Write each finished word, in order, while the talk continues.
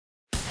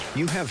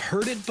You have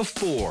heard it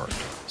before.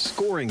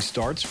 Scoring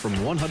starts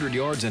from 100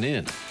 yards and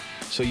in.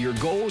 So your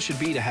goal should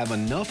be to have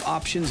enough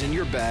options in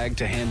your bag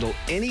to handle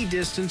any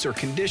distance or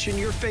condition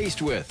you're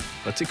faced with.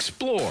 Let's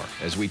explore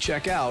as we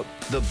check out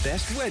the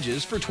best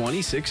wedges for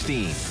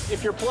 2016.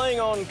 If you're playing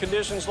on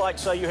conditions like,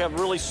 say, you have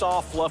really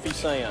soft, fluffy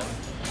sand,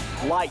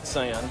 light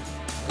sand,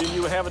 then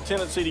you would have a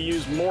tendency to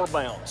use more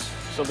bounce.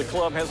 So the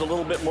club has a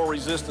little bit more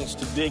resistance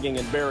to digging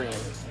and burying.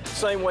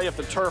 Same way if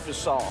the turf is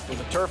soft. If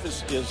the turf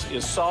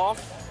is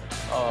soft,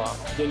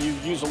 then you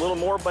use a little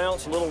more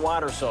bounce, a little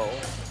wider sole.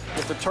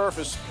 If the turf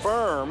is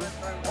firm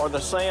or the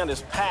sand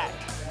is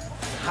packed,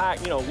 high,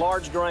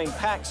 large grain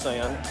packed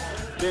sand,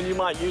 then you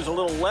might use a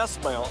little less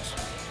bounce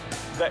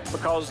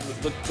because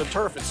the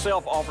turf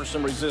itself offers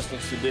some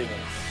resistance to digging.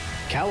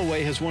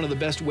 Callaway has one of the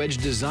best wedge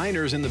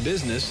designers in the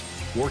business,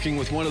 working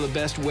with one of the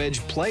best wedge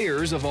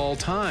players of all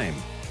time.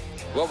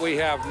 What we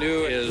have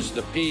new is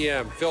the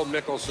PM, Phil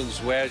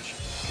Mickelson's wedge,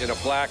 in a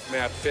black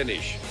matte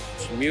finish.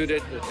 It's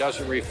muted, it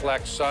doesn't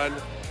reflect sun,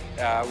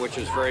 which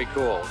is very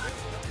cool.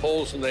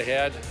 Holes in the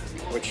head,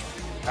 which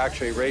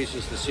actually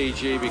raises the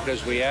CG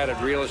because we added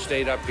real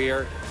estate up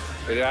here.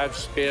 It adds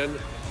spin,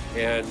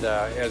 and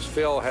as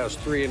Phil has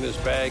 3 in his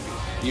bag,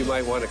 you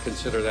might want to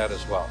consider that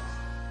as well.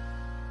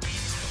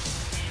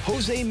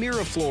 Jose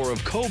Miraflor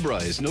of Cobra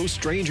is no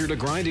stranger to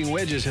grinding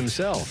wedges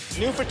himself.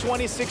 New for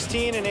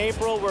 2016 in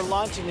April, we're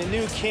launching the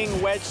new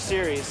King Wedge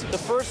series. The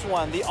first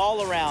one, the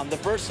all-around, the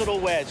versatile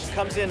wedge,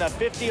 comes in a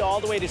 50 all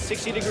the way to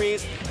 60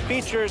 degrees,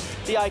 features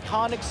the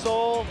iconic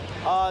sole,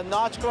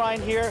 notch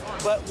grind here,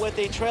 but with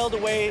a trailed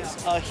away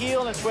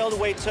heel and a trailed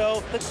away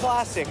toe. The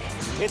classic.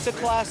 It's a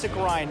classic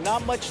grind.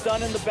 Not much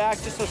done in the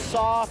back, just a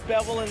soft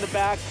bevel in the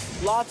back.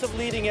 Lots of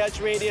leading edge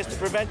radius to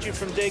prevent you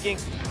from digging.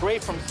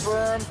 Great from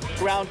firm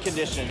ground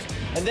conditions.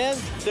 And then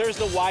there's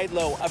the wide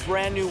low, a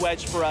brand new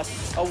wedge for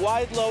us. A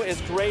wide low is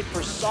great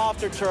for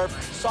softer turf,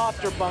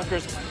 softer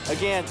bunkers.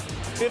 Again,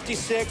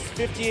 56,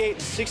 58,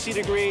 and 60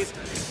 degrees.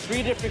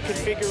 3 different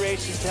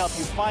configurations to help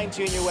you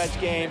fine-tune your wedge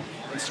game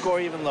and score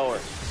even lower.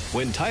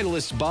 When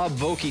Titleist Bob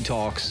Vokey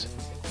talks,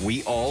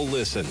 we all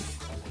listen.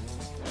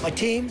 My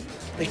team,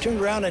 they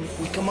turned around and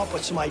we come up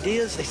with some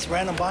ideas. They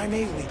ran them by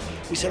me.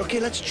 We said,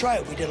 okay, let's try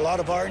it. We did a lot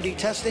of R&D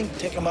testing,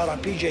 take them out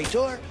on PGA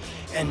Tour,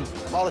 and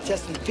all the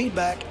testing and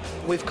feedback.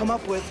 We've come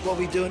up with what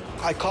we do,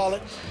 we call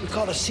it a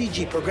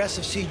CG,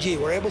 progressive CG.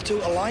 We're able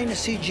to align the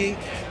CG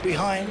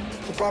behind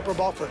the proper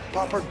ball for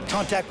proper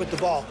contact with the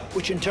ball,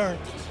 which in turn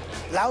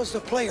allows the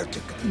player to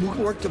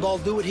work the ball,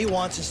 do what he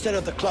wants instead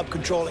of the club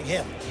controlling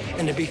him,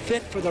 and to be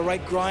fit for the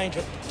right grind,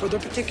 for their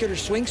particular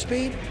swing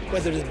speed,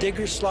 whether the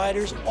diggers,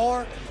 sliders,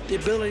 or the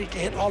ability to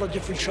hit all the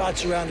different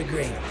shots around the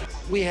green.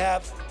 We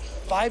have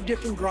 5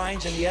 different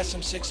grinds in the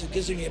SM6 that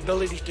gives them the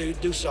ability to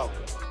do so.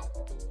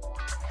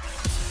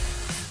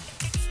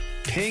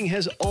 Ping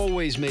has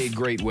always made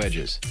great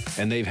wedges,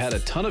 and they've had a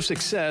ton of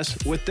success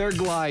with their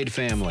Glide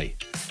family.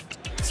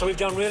 So we've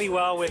done really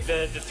well with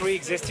the 3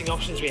 existing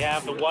options we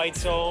have, the wide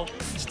sole,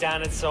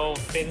 standard sole,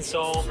 thin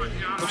sole,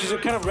 which is a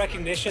kind of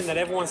recognition that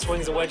everyone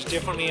swings the wedge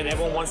differently and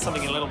everyone wants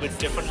something a little bit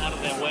different out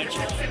of their wedge.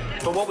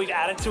 But what we've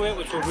added to it,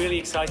 which we're really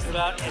excited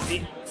about, is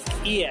the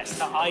ES,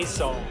 the I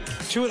sole.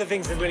 2 of the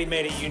things that really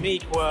made it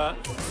unique were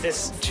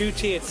this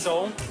 2-tiered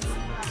sole,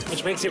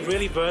 which makes it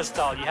really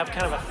versatile. You have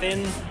kind of a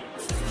thin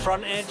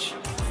front edge,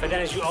 but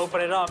then as you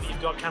open it up,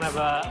 you've got kind of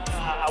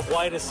a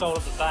wider sole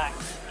at the back.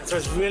 And so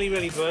it's really,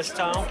 really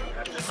versatile.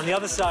 On the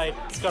other side,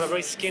 it's got a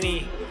very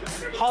skinny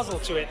hosel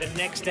to it that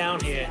necks down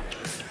here.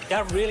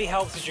 That really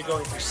helps as you're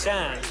going through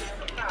sand.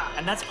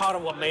 And that's part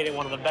of what made it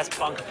one of the best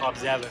bunker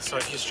clubs ever. So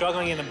if you're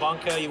struggling in the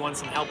bunker, you want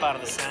some help out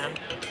of the sand,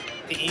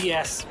 the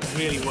ES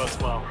really works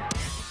well.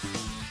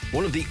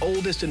 One of the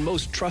oldest and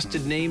most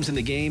trusted names in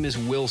the game is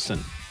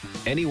Wilson.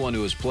 Anyone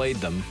who has played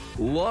them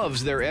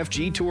loves their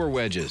FG Tour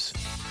wedges.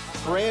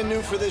 Brand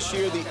new for this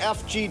year, the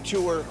FG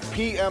Tour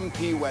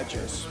PMP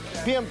wedges.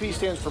 PMP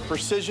stands for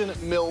Precision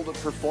Milled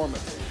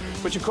Performance,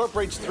 which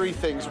incorporates 3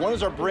 things. One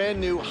is our brand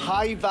new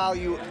high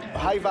volume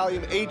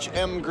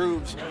HM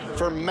grooves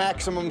for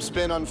maximum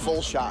spin on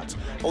full shots.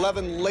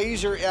 11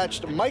 laser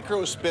etched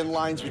micro spin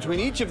lines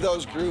between each of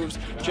those grooves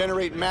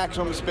generate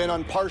maximum spin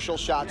on partial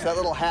shots, that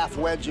little half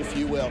wedge, if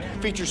you will.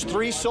 Features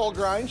 3 sole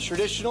grinds,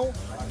 traditional,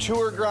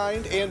 tour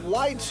grind, and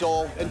wide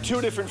sole, and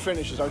 2 different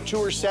finishes, our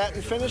tour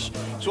satin finish,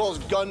 as well as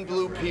gun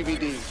blue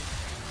PVD.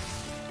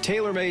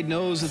 TaylorMade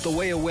knows that the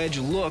way a wedge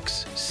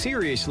looks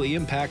seriously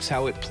impacts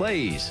how it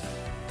plays.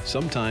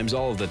 Sometimes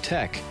all of the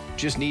tech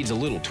just needs a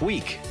little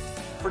tweak.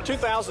 For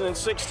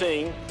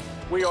 2016,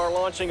 we are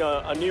launching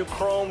a new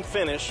chrome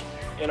finish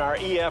in our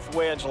EF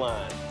wedge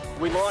line.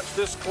 We launched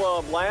this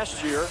club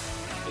last year.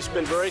 It's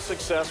been very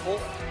successful.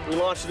 We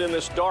launched it in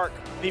this dark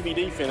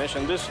PVD finish,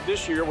 and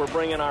this year we're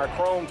bringing our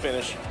chrome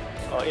finish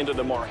into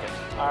the market.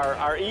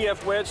 Our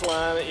EF wedge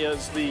line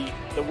is the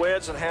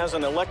wedge that has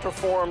an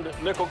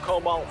electroformed nickel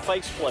cobalt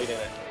faceplate in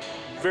it.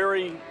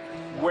 Very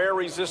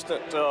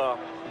wear-resistant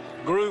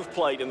groove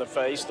plate in the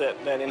face that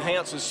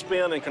enhances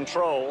spin and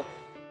control.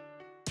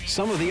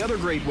 Some of the other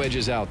great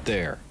wedges out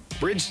there: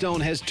 Bridgestone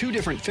has 2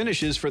 different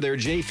finishes for their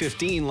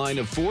J15 line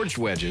of forged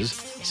wedges,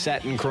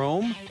 satin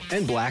chrome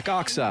and black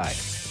oxide.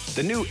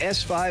 The new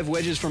S5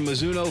 wedges from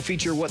Mizuno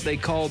feature what they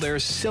call their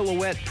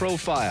silhouette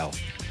profile.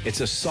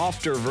 It's a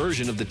softer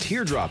version of the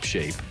teardrop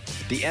shape.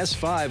 The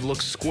S5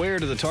 looks square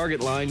to the target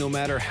line no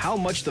matter how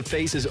much the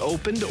face is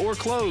opened or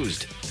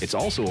closed. It's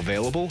also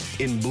available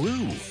in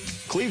blue.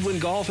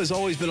 Cleveland Golf has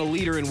always been a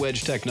leader in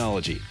wedge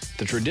technology.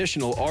 The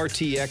traditional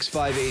RTX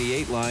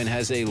 588 line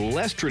has a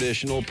less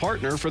traditional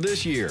partner for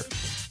this year.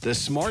 The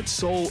Smart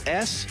Soul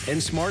S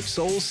and Smart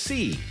Soul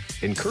C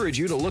encourage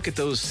you to look at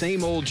those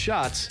same old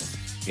shots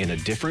in a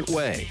different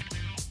way.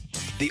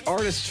 The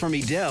artists from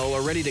Edel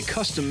are ready to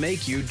custom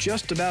make you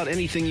just about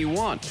anything you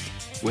want.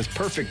 With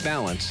perfect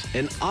balance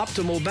and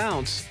optimal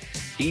bounce,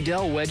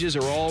 Edel wedges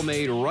are all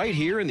made right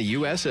here in the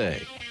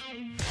USA.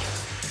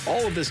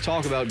 All of this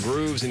talk about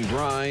grooves and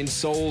grind,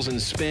 soles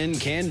and spin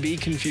can be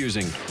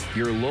confusing.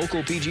 Your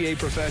local PGA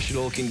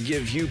professional can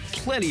give you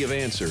plenty of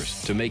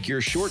answers to make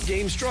your short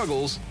game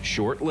struggles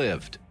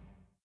short-lived.